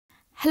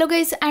Hello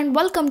guys and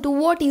welcome to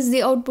What is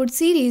the Output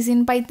series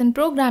in Python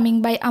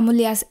programming by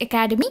Amulya's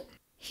Academy.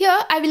 Here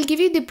I will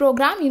give you the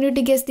program. You need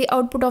to guess the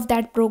output of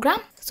that program.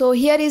 So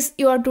here is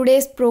your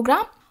today's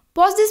program.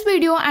 Pause this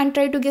video and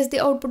try to guess the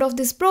output of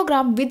this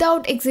program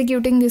without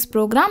executing this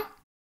program.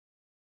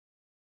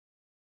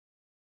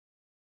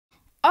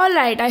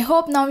 Alright, I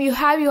hope now you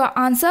have your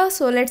answer.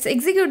 So let's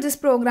execute this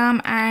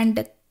program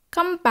and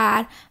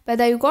compare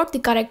whether you got the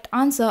correct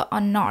answer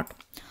or not.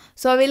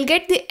 So I will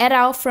get the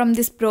error from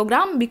this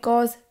program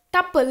because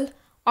tuple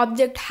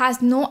object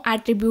has no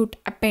attribute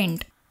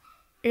append.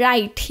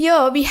 Right,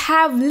 here we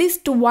have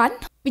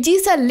list1, which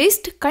is a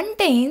list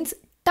contains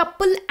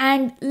tuple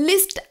and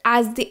list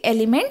as the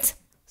elements.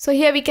 So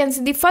here we can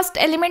see the first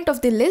element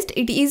of the list,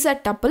 it is a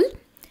tuple.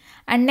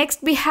 And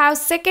next we have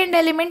second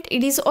element,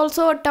 it is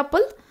also a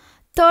tuple.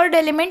 Third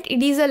element,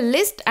 it is a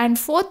list, and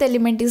fourth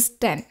element is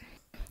 10.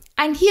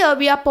 And here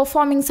we are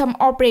performing some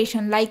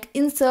operation like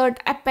insert,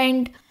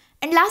 append,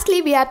 and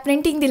lastly we are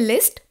printing the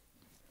list.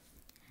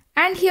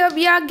 And here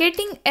we are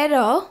getting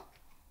error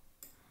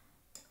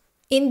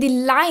in the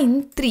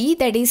line 3,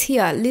 that is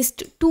here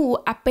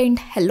list2 append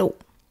hello.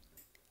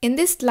 In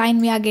this line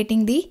we are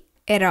getting the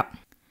error.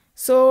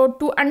 So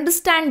to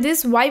understand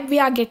this, why we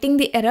are getting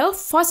the error,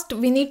 first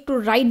we need to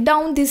write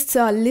down this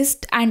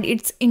list and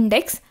its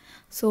index.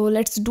 So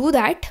let's do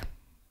that.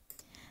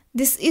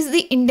 This is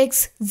the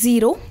index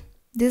 0,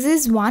 this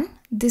is 1,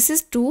 this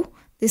is 2,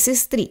 this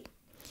is 3.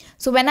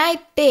 So when I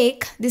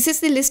take, this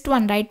is the list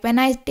 1, right? When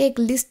I take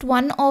list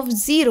 1 of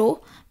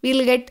 0,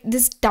 we'll get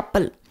this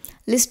tuple.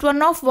 List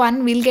 1 of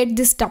 1, we'll get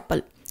this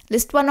tuple.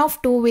 List 1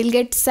 of 2, we'll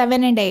get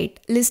 7 and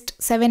 8. List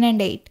 7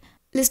 and 8.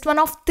 List 1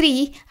 of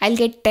 3, I'll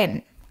get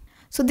 10.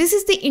 So this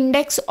is the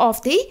index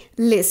of the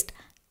list.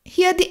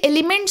 Here the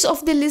elements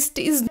of the list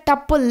is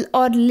tuple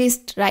or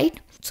list, right?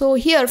 So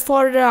here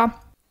for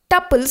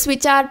tuples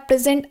which are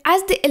present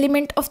as the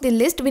element of the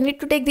list, we need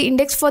to take the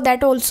index for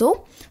that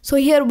also. So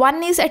here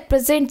 1 is at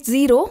present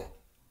 0,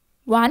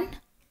 1,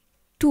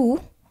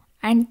 2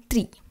 and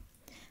 3.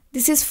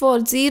 This is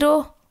for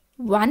 0,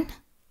 1,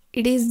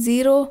 it is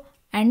 0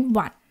 and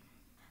 1.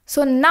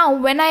 So now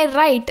when I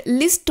write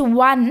list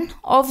 1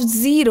 of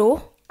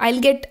 0, I'll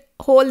get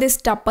whole this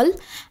tuple,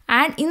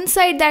 and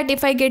inside that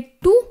if I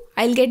get 2,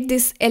 I'll get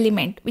this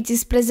element which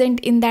is present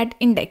in that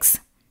index.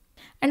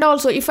 And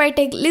also if I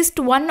take list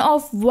 1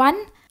 of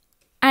 1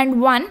 and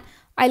 1,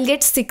 I'll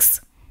get 6.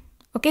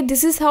 Okay,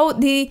 this is how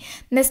the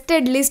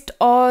nested list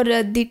or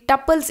the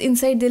tuples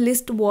inside the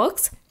list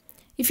works.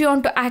 If you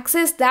want to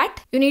access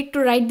that, you need to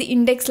write the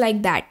index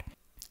like that.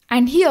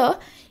 And here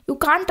you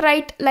can't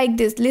write like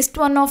this, list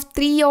 1 of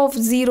 3 of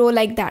 0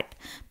 like that.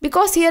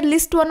 Because here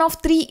list 1 of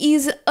 3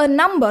 is a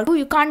number,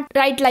 you can't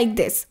write like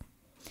this.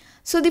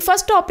 So the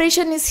first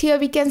operation is here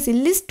we can see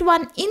list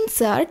 1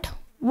 insert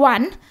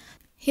 1.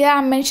 Here I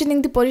am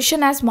mentioning the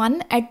position as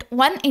 1. At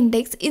 1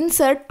 index,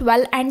 insert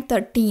 12 and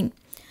 13.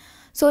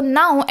 So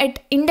now at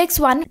index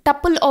 1,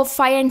 tuple of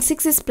 5 and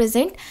 6 is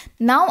present.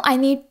 Now I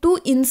need to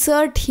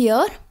insert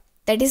here,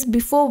 that is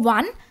before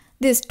 1,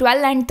 this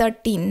 12 and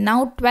 13.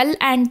 Now 12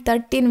 and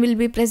 13 will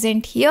be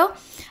present here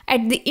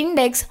at the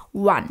index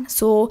 1.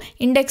 So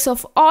index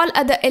of all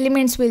other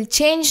elements will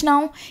change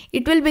now.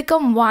 It will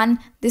become 1,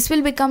 this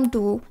will become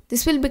 2,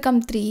 this will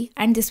become 3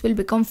 and this will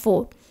become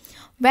 4.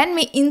 When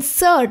we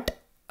insert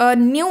a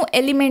new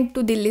element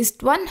to the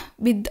list 1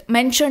 with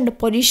mentioned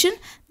position,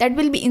 that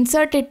will be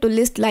inserted to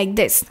list like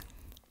this.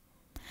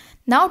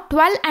 Now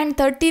 12 and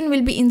 13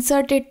 will be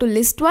inserted to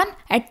list 1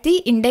 at the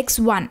index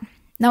 1.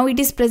 Now it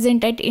is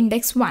present at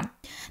index 1.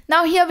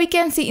 Now here we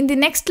can see in the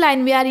next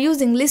line we are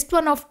using list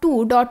 1 of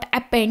 2 dot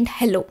append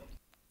hello.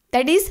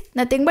 That is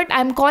nothing but I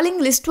am calling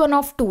list 1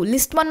 of 2.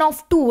 List 1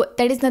 of 2,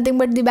 that is nothing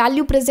but the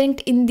value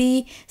present in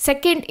the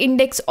second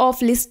index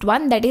of list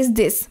 1, that is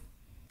this.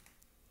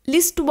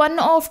 List 1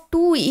 of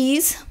 2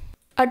 is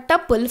a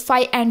tuple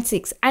 5 and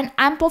 6, and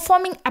I am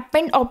performing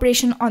append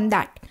operation on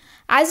that.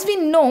 As we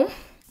know,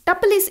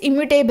 tuple is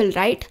immutable,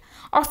 right?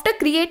 After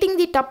creating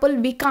the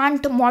tuple, we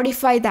can't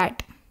modify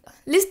that.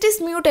 List is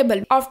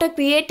mutable. After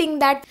creating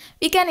that,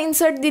 we can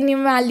insert the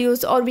new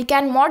values or we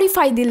can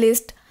modify the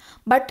list.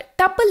 But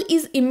tuple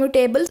is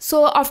immutable.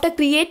 So after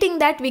creating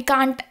that, we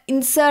can't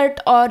insert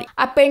or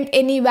append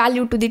any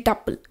value to the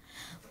tuple.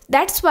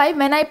 That's why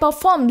when I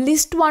perform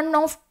list 1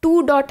 of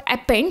 2 dot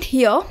append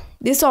here,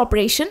 this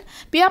operation,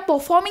 we are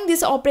performing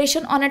this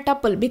operation on a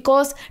tuple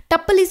because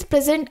tuple is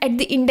present at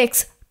the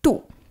index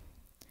 2.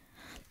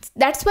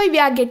 That's why we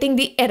are getting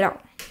the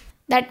error.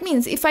 That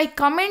means if I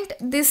comment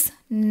this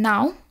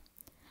now,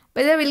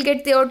 whether we'll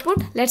get the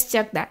output, let's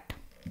check that.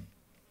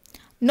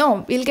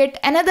 No, we'll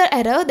get another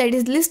error, that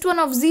is list 1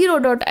 of 0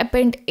 dot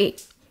append a.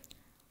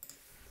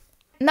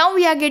 Now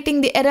we are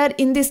getting the error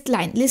in this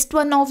line, list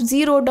 1 of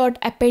 0 dot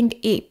append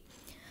a.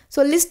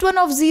 So list 1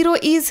 of 0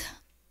 is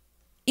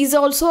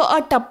also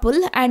a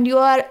tuple and you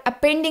are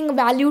appending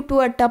value to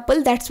a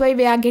tuple, that's why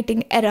we are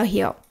getting error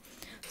here.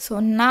 So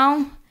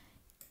now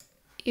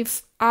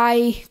if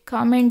I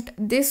comment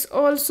this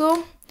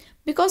also,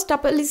 because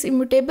tuple is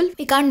immutable,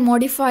 we can't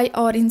modify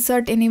or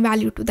insert any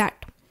value to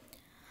that.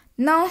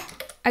 Now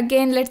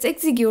again let's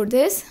execute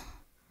this.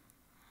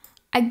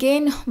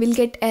 Again we'll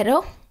get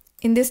error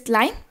in this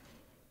line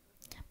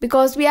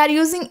because we are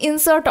using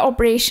insert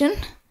operation.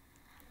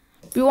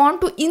 We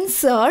want to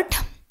insert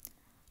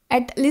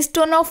at list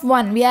 1 of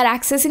 1. We are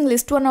accessing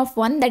list 1 of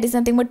 1, that is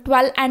nothing but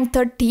 12 and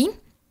 13.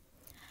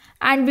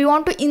 And we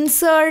want to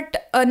insert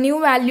a new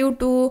value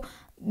to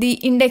the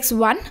index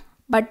 1.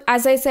 But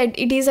as I said,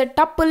 it is a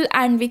tuple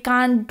and we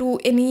can't do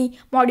any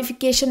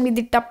modification with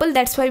the tuple.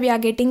 That's why we are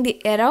getting the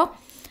error.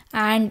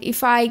 And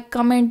if I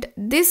comment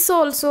this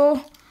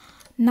also,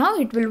 now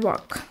it will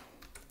work.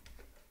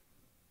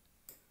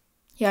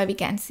 Here we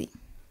can see.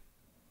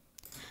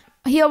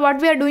 Here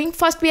what we are doing,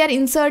 first we are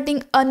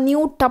inserting a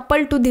new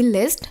tuple to the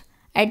list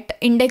at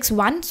index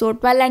 1. So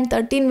 12 and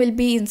 13 will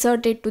be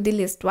inserted to the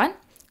list 1.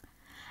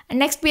 And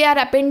next we are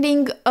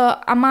appending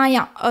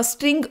Amaya, a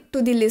string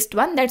to the list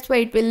 1. That's why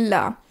it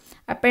will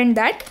append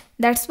that.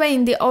 That's why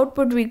in the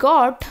output we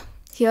got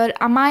here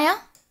Amaya,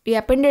 we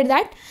appended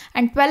that,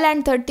 and 12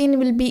 and 13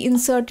 will be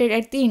inserted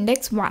at the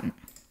index 1.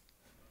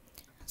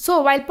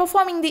 So while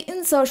performing the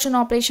insertion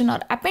operation or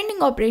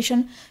appending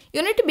operation,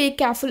 you need to be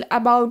careful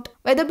about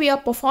whether we are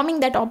performing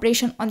that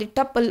operation on the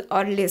tuple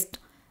or list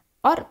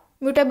or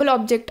mutable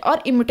object or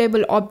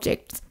immutable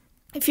objects.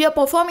 If you are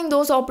performing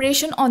those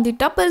operations on the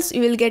tuples,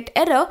 you will get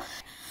error.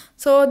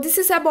 So this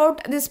is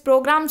about this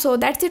program. So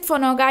that's it for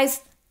now,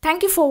 guys.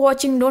 Thank you for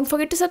watching. Don't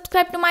forget to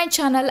subscribe to my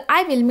channel.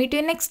 I will meet you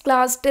in next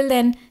class. Till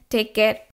then, take care.